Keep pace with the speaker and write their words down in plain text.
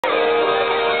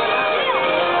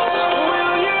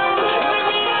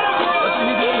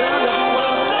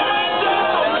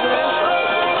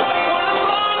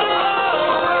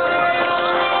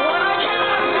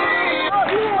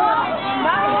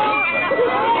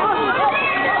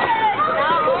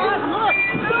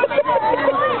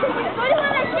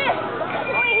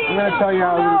tell you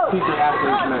how we teach it after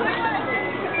this match.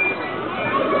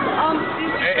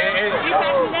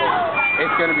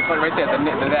 It's gonna be fun right there. That.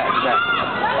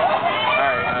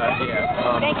 Alright,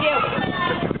 yeah. Thank you.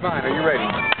 Mr. Divine, are you ready?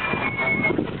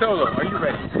 Solo, are you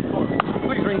ready?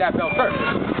 Please ring that bell first.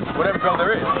 Whatever bell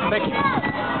there is. Thank you.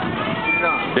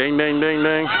 Ding, ding, ding,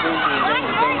 ding.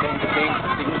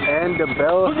 And the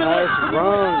bell has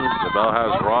rung. The bell has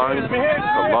rung.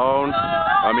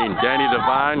 Danny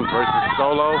Divine versus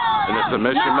Solo in a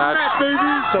submission match.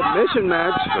 Submission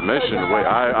match? Submission. Wait,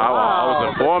 I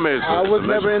was informed it's I was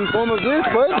never informed of this,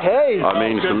 but hey.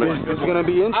 It's going to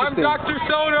be interesting. I'm Dr.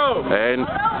 Soto. And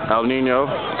El Nino,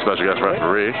 special guest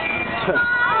referee.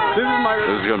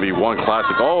 This is going to be one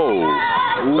classic.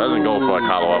 Doesn't go for a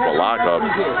collar up or lockup.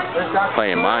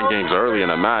 Playing mind games early in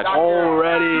the match.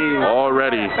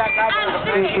 Already.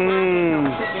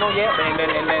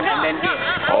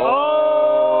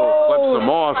 Flips them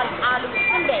off.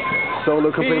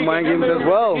 Solo can play mind games as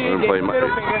well.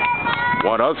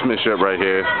 One upsmanship right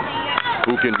here.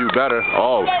 Who can do better?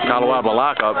 Collar up or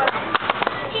lockup.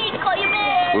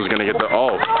 Who's gonna get the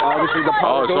obviously the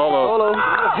power Solo.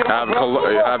 Have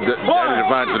Danny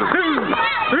Divine to the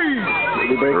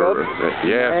break up.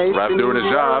 Yeah, ref doing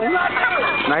his job.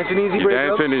 Nice and easy break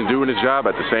up. Dancing and doing his job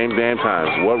at the same damn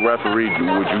time. What referee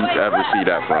would you ever see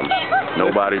that from?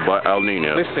 Nobody but El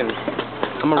Nino. Listen,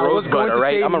 I'm a rosebud,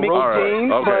 alright? I'm a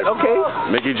rosebud.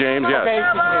 Okay. Mickey James, yes. Okay.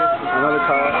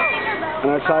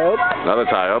 Another tie up. Another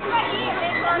tie up.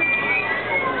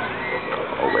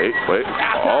 Wait.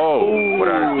 What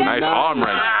a nice arm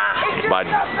wrench by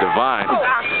Divine.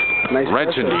 Nice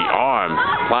wrenching the arm,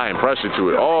 applying pressure to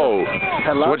it.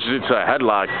 Switches it to a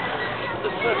headlock.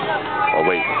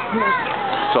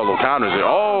 Solo counters it.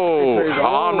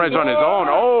 Arm wrench on his own.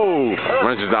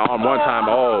 Wrenches the arm one time.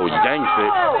 Yanks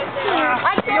it.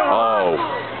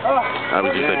 That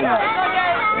was just it.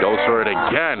 Goes for it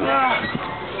again.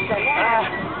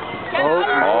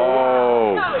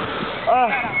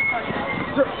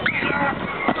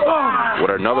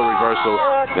 With another reversal,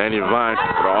 Danny Divine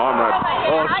with an arm wrench.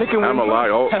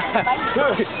 Hammerlock.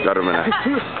 Got him in that.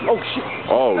 Shit.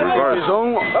 Reverse.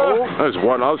 There's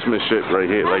one ultimate shit right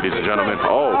here, ladies and gentlemen.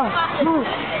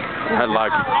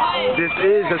 Headlock. This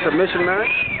is a submission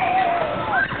match.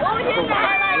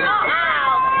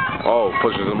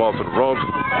 Pushes them off to the ropes.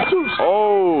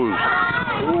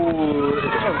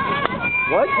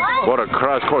 What a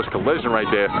crash course collision right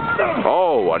there.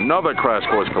 Another crash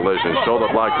course collision. Shoulder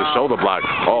block to shoulder block.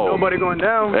 Nobody going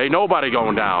down. Ain't nobody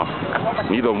going down.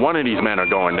 Neither one of these men are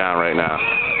going down right now.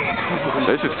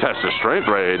 This is test of strength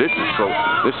right here. This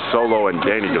is Solo and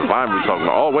Danny Divine we're talking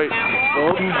about.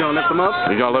 He's gonna lift him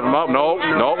up. He's gonna lift him up? Nope,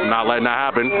 not letting that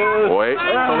happen.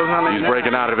 He's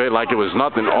breaking out of it like it was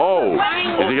nothing.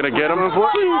 Is he gonna get him?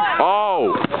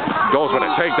 Goes for the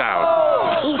takedown.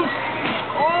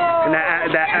 And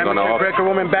that amateur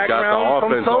Greco-Roman background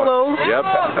from Solo. Yep,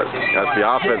 that's the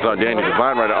offense on Danny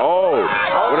Divine right now.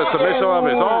 With a submission of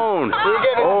his own.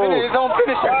 His own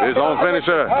finisher. His own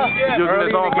finisher. He's using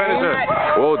his own finisher.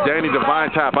 Danny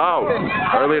Divine tap out.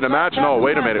 Early in the match? No,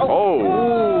 wait a minute.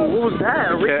 What was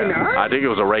that? A rake in the eye? I think it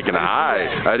was a rake in the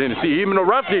eye. I didn't see. Even the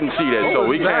ref didn't see that, so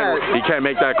he can't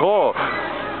make that call.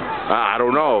 I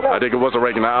don't know. I think it was a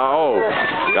rake in the eye.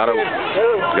 Got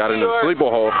in the sleeper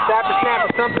hole. Snap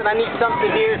or something. I need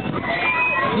something here.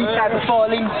 These type of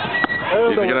falling.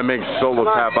 He's going to make Solo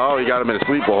tap out. He got him in a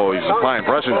sleeper hole. He's applying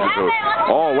pressure to it.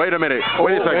 Wait a minute.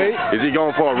 Wait a second. Is he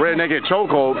going for a rear naked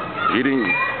chokehold? He didn't.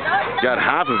 Got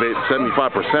half of it,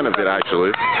 75% of it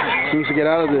actually. He needs to get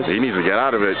out of this. He needs to get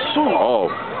out of it.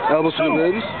 Elbows to the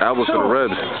ribs. Elbows to the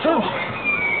ribs.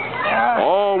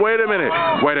 Wait a minute.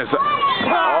 Wait a second.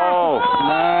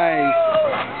 Nice.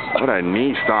 What a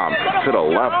knee stomp to the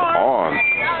left arm.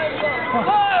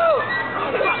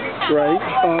 Right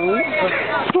arm.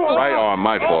 Right arm,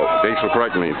 my fault. Thanks for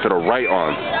correcting me. To the right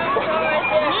arm.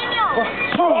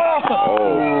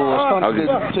 To his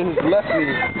left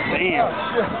knee. Damn.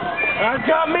 I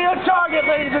got me a target,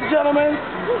 ladies and gentlemen.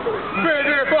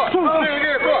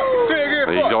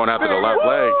 He's going after the left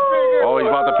leg. He's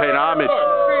about to pay homage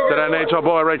to that nature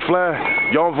boy Ric Flair.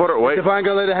 Going for it. Wait. Divine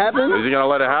gonna let it happen? Is he gonna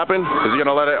let it happen? Is he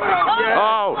gonna let it?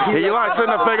 He locks in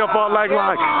the figure four leg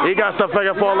lock. He got the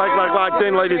figure four leg lock locked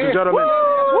in, ladies and gentlemen.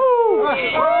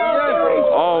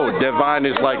 Divine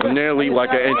is like nearly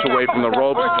like an inch away from the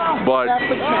ropes, but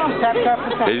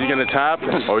is he gonna tap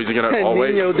or is he gonna?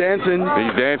 Wait. Nino dancing.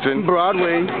 He's dancing.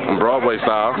 Broadway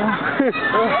style.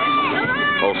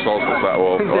 Soulful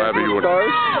style. Whatever you would.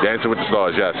 Dancing with the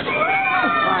Stars, yes.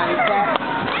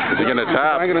 Is he gonna gonna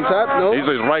tap. Not gonna tap? No. He's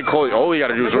just right close. All he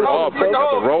gotta do is the rope break.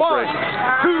 Oh,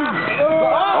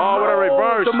 what a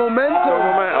reverse. The momentum.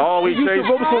 Oh, he changed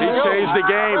the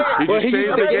game. He just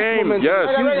changed the game. Yes.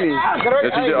 Excuse me.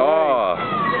 Yes, he did. Oh.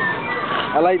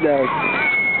 I like that.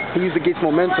 He used against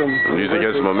momentum. He used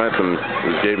against momentum.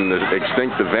 He gave him the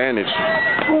extinct advantage.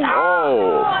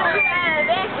 Oh.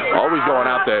 Always going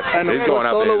out there. And He's going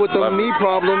out there. Solo with the knee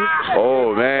problems.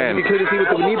 Oh, man. You couldn't see with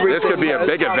the knee break. This could be a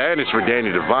big advantage for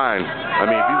Danny Devine. I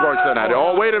mean, if he works on that.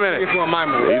 Oh, wait a minute. He's going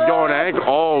to ankle.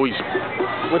 Oh, he's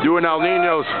doing El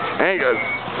Nino's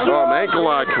ankle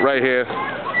lock right here.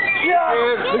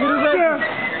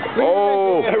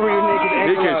 Oh,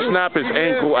 he can snap his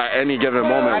ankle at any given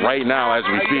moment right now as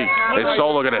we speak. Is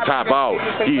Solo going to tap out?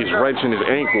 He is wrenching his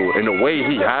ankle, and the way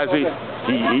he has it,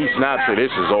 he snaps it. This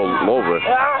is all over.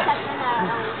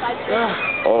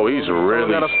 Oh, he's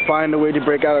really... Got to find a way to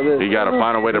break out of this. He got to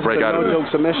find a way to break out of this. No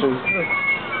joke submission.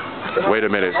 Wait a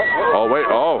minute. Oh, wait.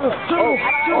 Oh.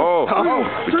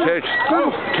 The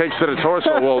kicks to the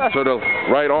torso, well, to the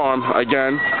right arm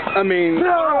again. I mean...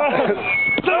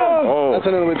 Oh. That's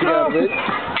another way to get out of it.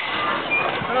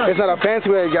 It's not a fancy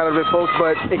way to get out of it, folks,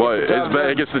 but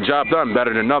it gets the job done.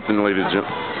 Better than nothing, ladies and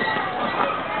gentlemen.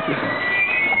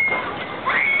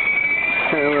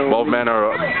 Both men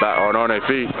are on their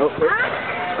feet.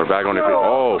 Or back on their feet.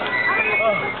 Oh.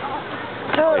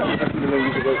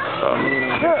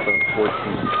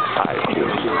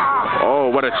 Oh,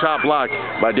 what a chop block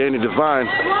by Danny Devine.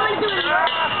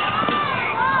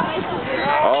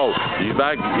 Oh, he's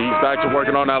back to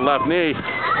working on that left knee.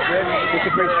 It's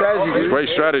a great strategy, dude. Great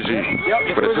strategy.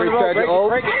 But it's great strategy.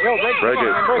 break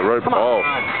it.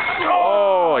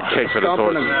 Oh, it kicks to the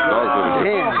torso.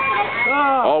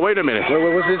 Oh, wait a minute.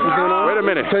 What's this going on? Wait a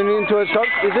minute. Turning into a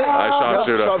sharpshooter.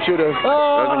 Sharpshooter.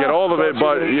 Doesn't get all of it,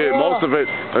 but yeah, most of it.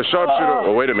 A sharpshooter.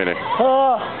 Oh, wait a minute.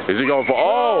 Is he going for?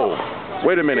 Oh.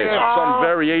 Wait a minute. Some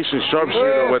variation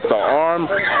sharpshooter with the arm.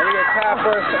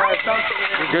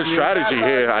 Good strategy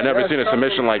here. I never seen a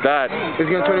submission like that. Is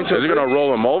he going to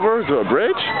roll him over to a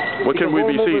bridge? What can we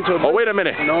be seeing? Oh, wait a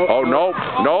minute. Oh, nope.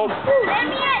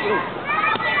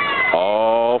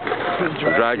 Oh.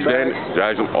 Drags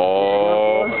him.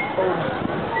 Oh.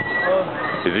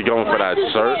 Is he going for that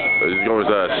surf? Is he going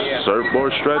for that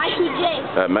surfboard stretch?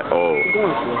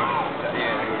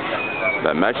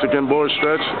 That Mexican board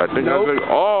stretch? I think that's it.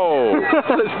 Oh!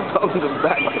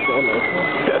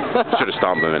 Should have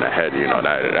stomped him in the head, you know.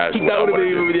 That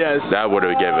would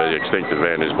have given an extinct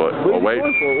advantage, but wait.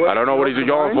 I don't know what he's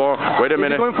going for. Wait a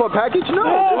minute. Is he going for a package? No.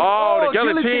 Oh, the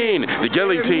guillotine. The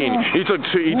guillotine. He took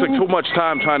too much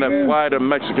time trying to fly the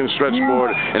Mexican stretch board,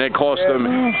 and it cost him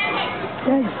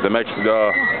the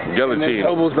guillotine.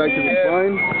 Elbows back to the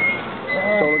spine.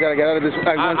 So we gotta get out of this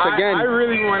once again. I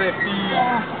really want to see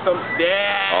some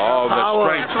Oh, the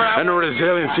strength and the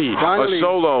resiliency of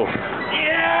Solo.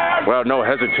 Well, no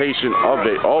hesitation of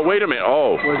it. Oh, wait a minute.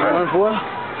 Oh. What's he going for?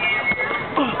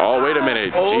 Oh, wait a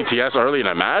minute. GTS early in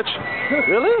the match?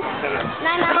 Really?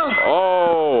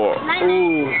 Oh.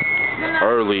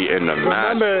 Early in the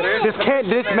match. Remember, this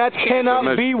match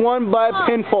cannot be won by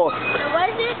pinfall.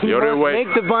 He must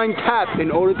make Devine tap in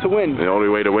order to win. The only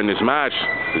way to win this match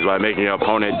is by making your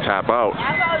opponent tap out.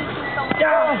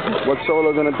 What's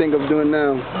Solo gonna think of doing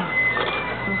now?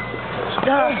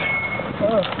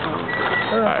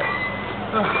 Alright.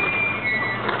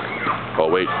 Oh,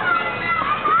 wait.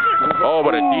 Oh,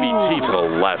 but a DDT to the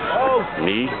left.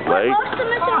 Knee, leg.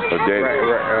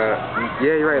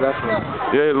 Yeah, you're right, left knee.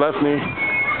 Yeah, left knee.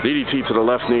 DDT to the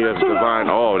left knee of Devine.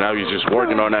 Oh, now he's just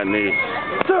working on that knee.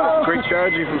 Great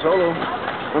strategy from Solo.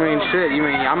 I mean, shit. You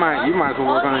might as well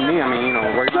work on the knee. I mean,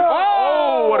 work.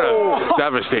 Oh, what a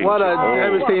devastating. What a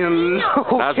devastating.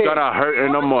 That's gonna hurt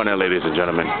in the morning, ladies and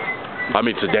gentlemen. I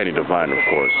mean, to Danny Devine, of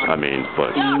course. I mean,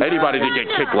 but anybody that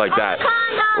get kicked like that,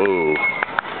 ooh,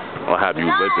 I'll have you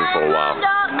limping for a while.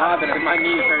 My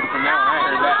knee is hurting from now on.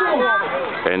 I heard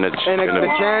that. And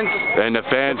the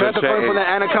fans are chanting for the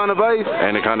Anaconda Vice.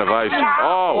 Anaconda Vice.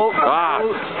 Oh!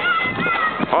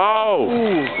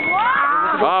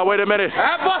 Oh, wait a minute.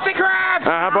 Boston Crab!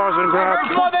 Boston Crab.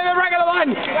 Hurts more than the regular one.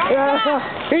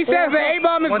 He says the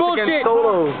A-bomb is bullshit.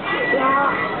 Solo.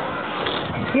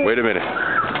 Wait a minute.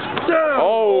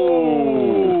 Oh!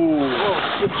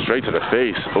 Straight to the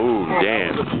face. Oh,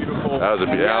 damn. That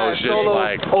was just Solo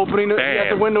like opening at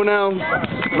the window now.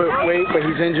 But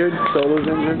he's injured. Solo's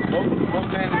injured.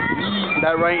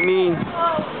 That right knee.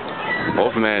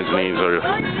 Both men's knees are.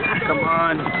 Come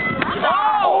on.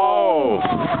 Oh!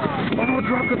 Oh,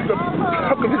 drop of his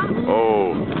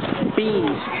Oh.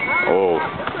 bees. Oh.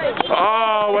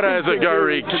 Oh, what is a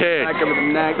Gary kick? Back of the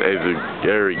neck. It's a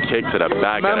Gary kick to the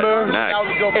back of the neck.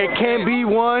 It can't be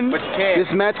won. This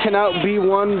match cannot be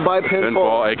won by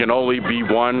pinfall. It can only be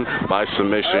won by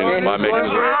submission, by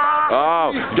making...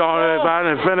 Oh, don't find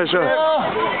a finisher.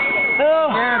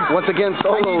 Once again,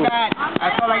 Solo.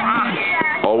 That's all I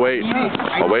need. Oh, wait.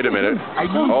 Oh, wait a minute.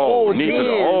 Oh, knee to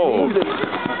the... Oh.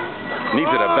 Knee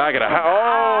to the back of the head.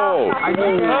 Oh!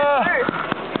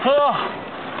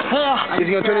 Is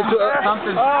he going to turn into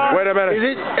something? Wait a minute. Is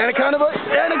it Anaconda Base?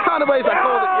 Anaconda Base, I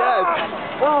called it, yes.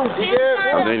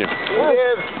 I'm Nina.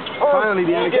 Finally,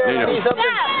 the Anaconda. Nina. I need something.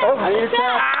 I need a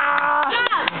tap.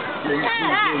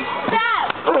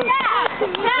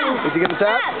 Is he going to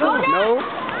tap? No.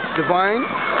 Divine.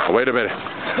 Oh, wait a minute.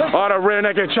 Oh, the rear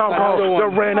naked choco. The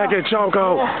rear naked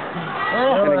choco.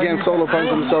 And again, Solo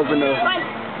finds himself in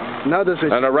another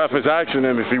situation. And the ref is asking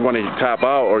him if he want to tap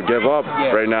out or give up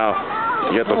right now.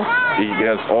 He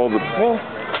has all the...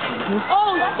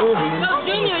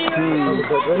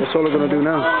 What's Solo going to do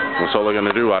now? What's Solo going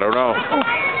to do? I don't know.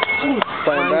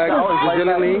 Fighting back,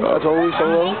 vigilantly, as always,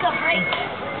 Solo.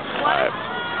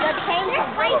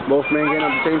 Both men getting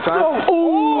at the same time.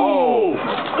 Oh!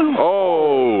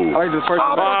 Oh! I like the first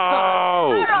one.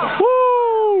 Oh!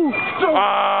 Woo!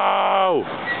 Oh!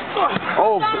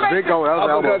 Oh, big go. That was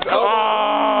elbow.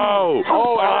 Oh!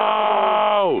 Oh!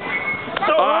 Oh!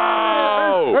 Oh!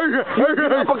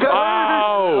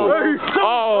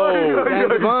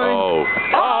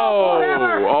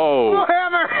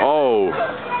 Oh!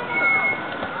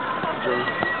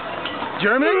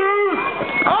 German?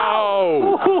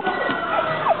 Oh!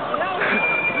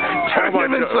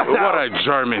 What a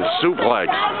German suplex.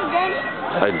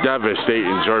 A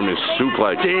devastating German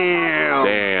suplex.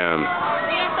 Damn.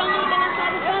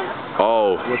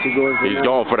 Oh, what's he going for? He's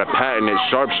going for the patented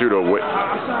sharpshooter.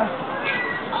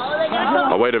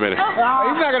 Oh, wait a minute.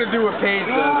 He's not going to do what Paige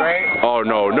does, right? Oh,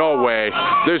 no. No way.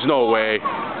 There's no way.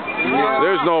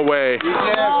 There's no way.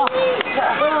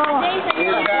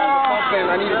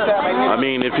 I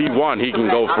mean, if he won, he can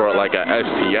go for like a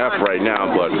STF right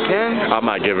now, but I'm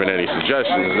not giving any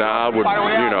suggestions. Now, I would,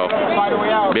 you know,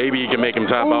 maybe he can make him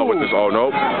tap out with this. Oh,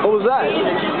 nope. What was that?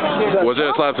 Was it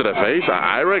a slap to the face?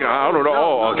 I reckon, I don't know.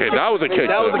 Oh, okay, that was a kick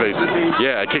to the face.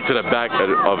 Yeah, a kick to the back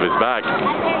of his back.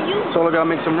 Solo gotta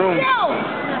make some room.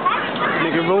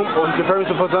 Making room, or he confirms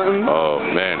to put something. Oh,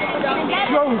 man.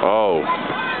 Oh.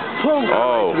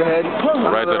 Oh. Right to the head.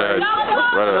 Right to the head.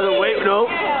 Right to the head. Wait, no.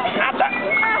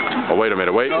 Oh, wait a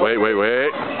minute. Wait. Oh,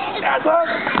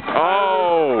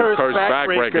 curse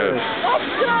backbreaker.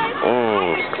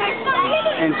 Oh.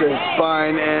 Into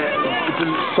spine, and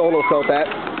Solo felt that.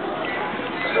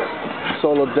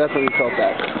 Solo definitely felt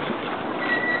that.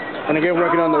 And again,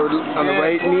 working on the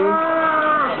right knee.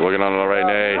 Working on the right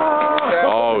knee.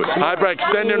 Oh,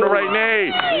 hyperextending the right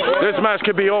knee. This match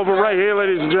could be over right here,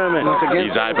 ladies and gentlemen.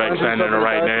 He's hyperextending the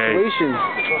right knee.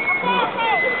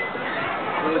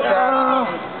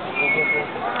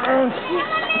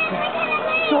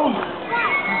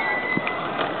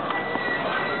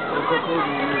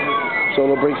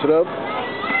 Solo breaks it up.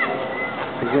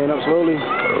 He's getting up slowly.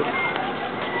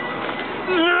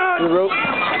 The rope.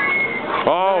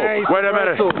 Oh, wait a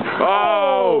minute.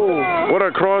 Oh, what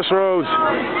a crossroads.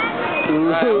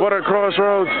 What a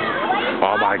crossroads.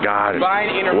 Oh, my God.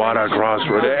 What a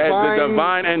crossroads. The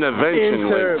divine intervention.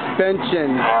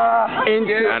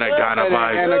 Anaconda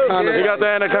Vice. He got the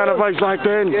Anaconda Vice locked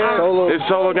in. Is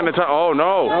Solo going to tell? Oh,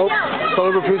 no. Nope.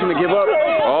 Solo refusing to give up.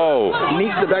 Oh.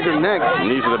 Knees to the back of the neck.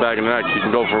 Knees to the back of the neck. He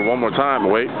can go for one more time.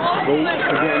 Wait.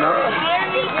 Getting up.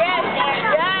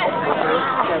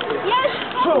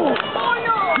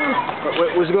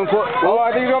 What's he going for? Oh,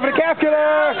 I think he's going for the calf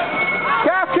killer!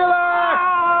 Calf killer!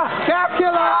 Calf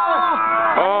killer!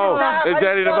 Oh, is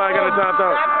Daddy Divine going to top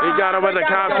out? He got him with the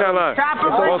calf killer.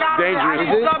 Most dangerous.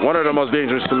 One of the most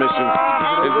dangerous submissions.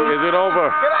 Is it over?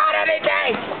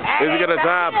 Is he going to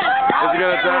tap? Is he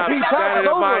going to tap? Daddy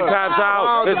Divine taps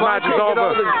out. This match is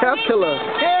over. Calf killer.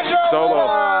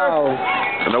 Solo.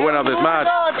 And the winner of this match.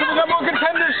 We got more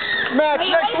contenders match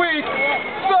next week.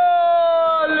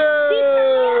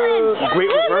 Great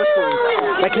reversal.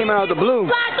 That came out of the blue.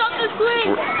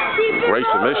 Great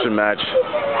submission match.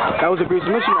 That was a great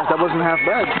submission match. That wasn't half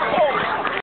bad.